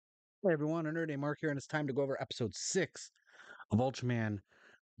Hey everyone, Nerd Day Mark here, and it's time to go over episode 6 of Ultraman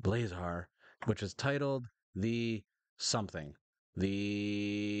Blazar, which is titled The Something,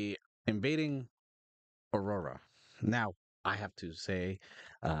 The Invading Aurora. Now, I have to say,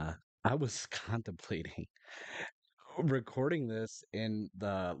 uh, I was contemplating recording this in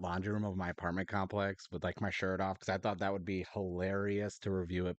the laundry room of my apartment complex with like my shirt off because I thought that would be hilarious to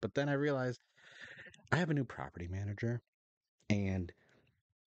review it. But then I realized I have a new property manager and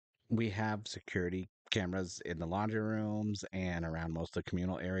we have security cameras in the laundry rooms and around most of the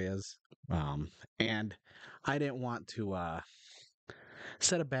communal areas. Um, and I didn't want to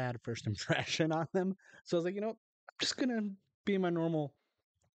set a bad first impression on them. So I was like, I'm just going to be in my normal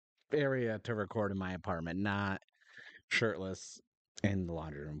area to record in my apartment, not shirtless in the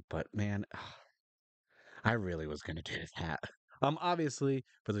laundry room. But man, I really was going to do that. Obviously,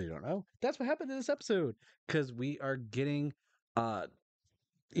 for those who don't know, that's what happened in this episode because we are getting uh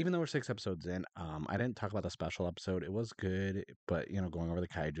even though we're 6 episodes in, I didn't talk about the special episode. It was good, but going over the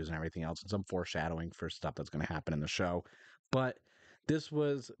kaijus and everything else, and some foreshadowing for stuff that's going to happen in the show. But this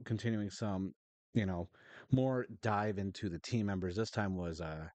was continuing some, you know, more dive into the team members. This time was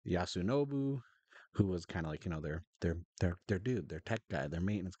Yasunobu, who was kind of like their dude, their tech guy, their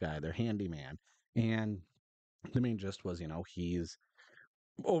maintenance guy, their handyman, and the main gist was he's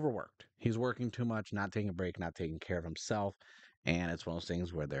overworked. He's working too much, not taking a break, not taking care of himself. And it's one of those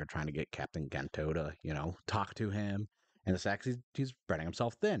things where they're trying to get Captain Gento to, talk to him. And the fact he's spreading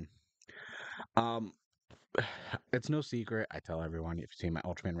himself thin. Um, it's no secret. I tell everyone if you see my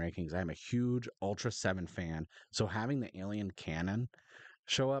Ultraman rankings, I'm a huge Ultra 7 fan. So having the alien canon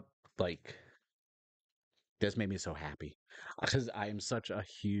show up, like, this made me so happy because I am such a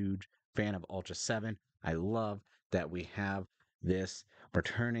huge fan of Ultra 7. I love that we have this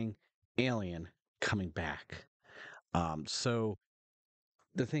returning alien coming back. So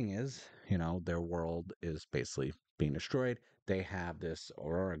the thing is, their world is basically being destroyed. They have this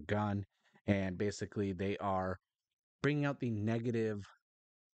Aurora gun, and basically they are bringing out the negative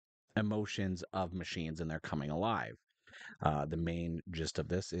emotions of machines and they're coming alive. The main gist of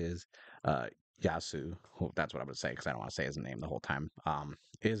this is uh, Yasu, well, that's what I would say because I don't want to say his name the whole time,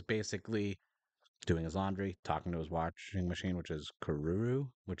 is basically doing his laundry, talking to his washing machine, which is Kururu,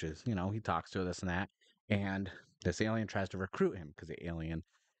 which is, he talks to this and that. And this alien tries to recruit him because the alien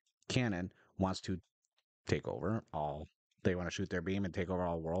canon wants to take over all, they want to shoot their beam and take over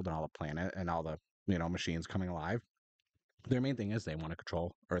all the world and all the planet and all the, machines coming alive. Their main thing is they want to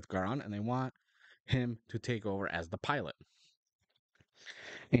control Earth Garon and they want him to take over as the pilot.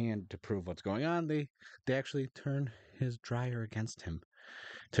 And to prove what's going on, they actually turn his dryer against him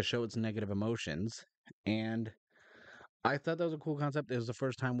to show its negative emotions. And I thought that was a cool concept. It was the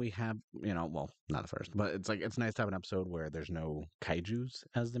first time we have, well, not the first, but it's like it's nice to have an episode where there's no kaijus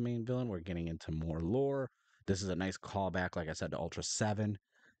as the main villain. We're getting into more lore. This is a nice callback, like I said, to Ultra 7,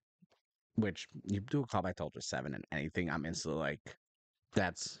 which you do a callback to Ultra 7 and anything, I'm instantly like,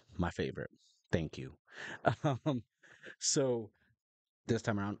 that's my favorite. Thank you. Um, so this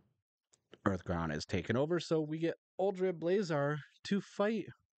time around, Earth Garon is taken over, so we get Ultra Blazar to fight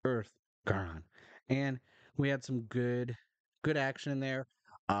Earth Garon, and we had some good action in there.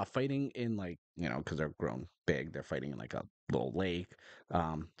 Fighting in like because they're grown big, they're fighting in like a little lake.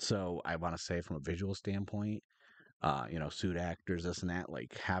 So I want to say from a visual standpoint, suit actors, this and that,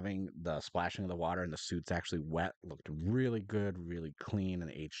 like having the splashing of the water and the suits actually wet looked really good, really clean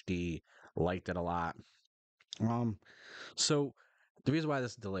and HD. Liked it a lot. Um, so the reason why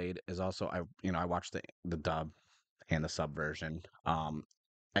this is delayed is also I watched the dub and the sub version.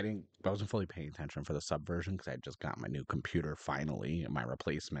 I wasn't fully paying attention for the sub version because I just got my new computer finally, my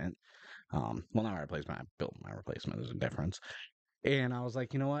replacement. Well, not my replacement. I built my replacement. There's a difference. And I was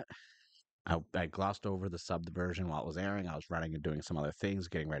like, you know what? I glossed over the sub version while it was airing. I was running and doing some other things,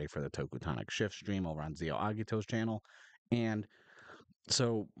 getting ready for the Tokutonic Shift stream over on Zio Agito's channel. And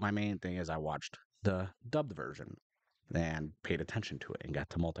so my main thing is I watched the dubbed version and paid attention to it and got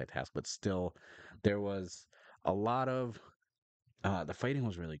to multitask. But still, there was a lot of the fighting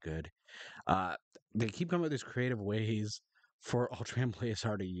was really good. Uh, they keep coming up with these creative ways for Ultraman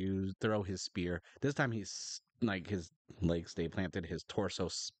Blazar to throw his spear. This time he's like his legs stay planted, his torso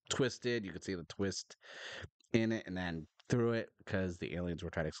twisted. You could see the twist in it, and then threw it because the aliens were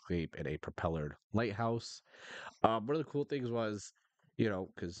trying to escape in a propellered lighthouse. One of the cool things was,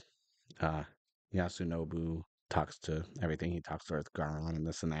 because uh, Yasunobu talks to everything. He talks to Earth Garon and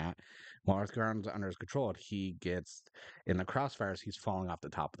this and that. While Earth Garon's under his control, he gets in the crossfires. He's falling off the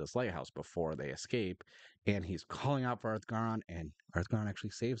top of this lighthouse before they escape, and he's calling out for Earth Garon, and Earth Garon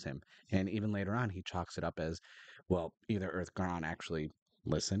actually saves him. And even later on, he chalks it up as, well, either Earth Garon actually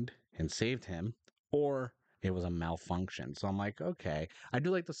listened and saved him, or it was a malfunction. So I'm like, okay, I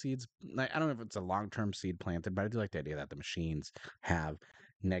do like the seeds. I don't know if it's a long term seed planted, but I do like the idea that the machines have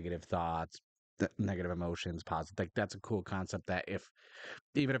negative thoughts, negative emotions, positive. Like that's a cool concept. That if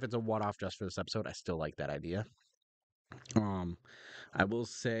even if it's a one off just for this episode, I still like that idea. Um, I will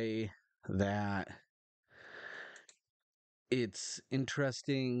say that it's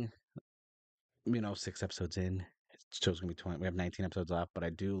interesting. 6 episodes in, the show's gonna be 20. We have 19 episodes left, but I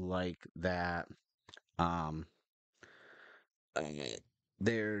do like that. Um, uh,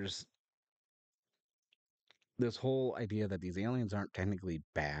 there's this whole idea that these aliens aren't technically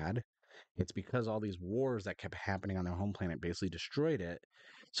bad. It's because all these wars that kept happening on their home planet basically destroyed it.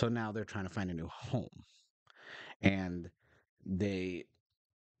 So now they're trying to find a new home. And they,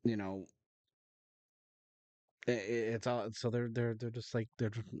 you know, it's all so they're just like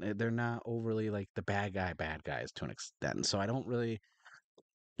they're not overly like the bad guys to an extent. So I don't really,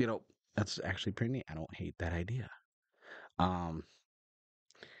 you know, that's actually pretty neat. I don't hate that idea. Um,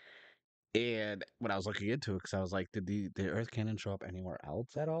 and when I was looking into it, because I was like, did the Earth cannon show up anywhere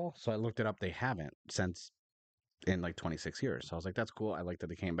else at all? So I looked it up. They haven't since in like 26 years. So I was like, that's cool. I like that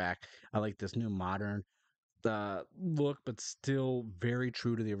they came back. I like this new modern look, but still very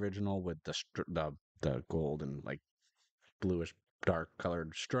true to the original with the gold and like bluish dark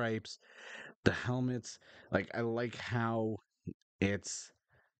colored stripes. The helmets, like I like how it's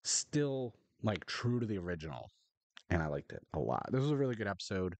still like true to the original, and I liked it a lot. This was a really good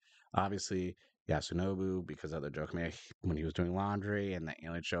episode. Obviously, Yasunobu, because of the joke man when he was doing laundry and the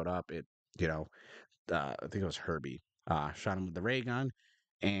alien showed up, you know, I think it was Herbie, shot him with the ray gun,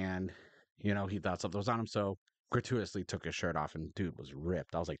 and he thought something was on him, so gratuitously took his shirt off, and dude was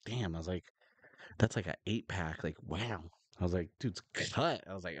ripped. I was like, damn. I was like, that's like an 8 pack. Like, wow. I was like, dude's cut.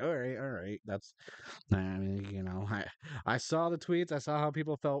 I was like, all right. That's, I mean, I saw the tweets. I saw how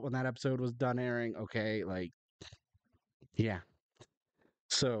people felt when that episode was done airing. Okay, like, yeah.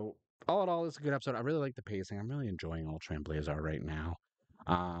 So all in all, it's a good episode. I really like the pacing. I'm really enjoying Ultraman Blazar right now.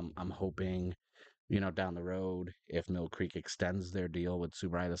 I'm hoping down the road, if Mill Creek extends their deal with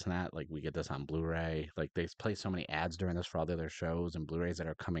Subaru, this and that, like we get this on Blu-ray. Like they play so many ads during this for all the other shows and Blu-rays that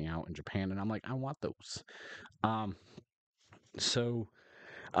are coming out in Japan, and I'm like, I want those. Um, so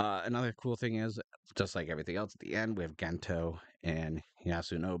another cool thing is, just like everything else, at the end we have Gento and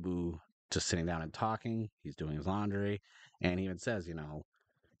Yasunobu just sitting down and talking. He's doing his laundry, and he even says,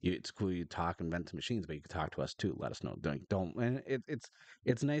 it's cool you talk and vent to machines, but you can talk to us too. Let us know. Don't. And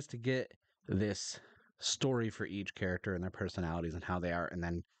it's nice to get this story for each character and their personalities and how they are, and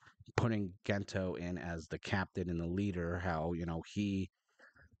then putting Gento in as the captain and the leader. How he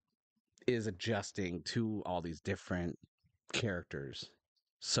is adjusting to all these different characters.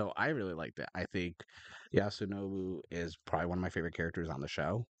 So I really like that. I think Yasunobu is probably one of my favorite characters on the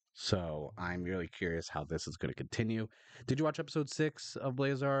show. So I'm really curious how this is going to continue. Did you watch episode 6 of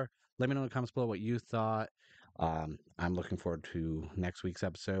Blazar? Let me know in the comments below what you thought. I'm looking forward to next week's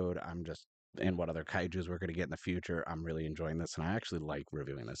episode. And what other kaijus we're going to get in the future. I'm really enjoying this, and I actually like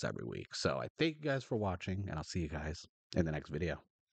reviewing this every week. So I thank you guys for watching, and I'll see you guys in the next video.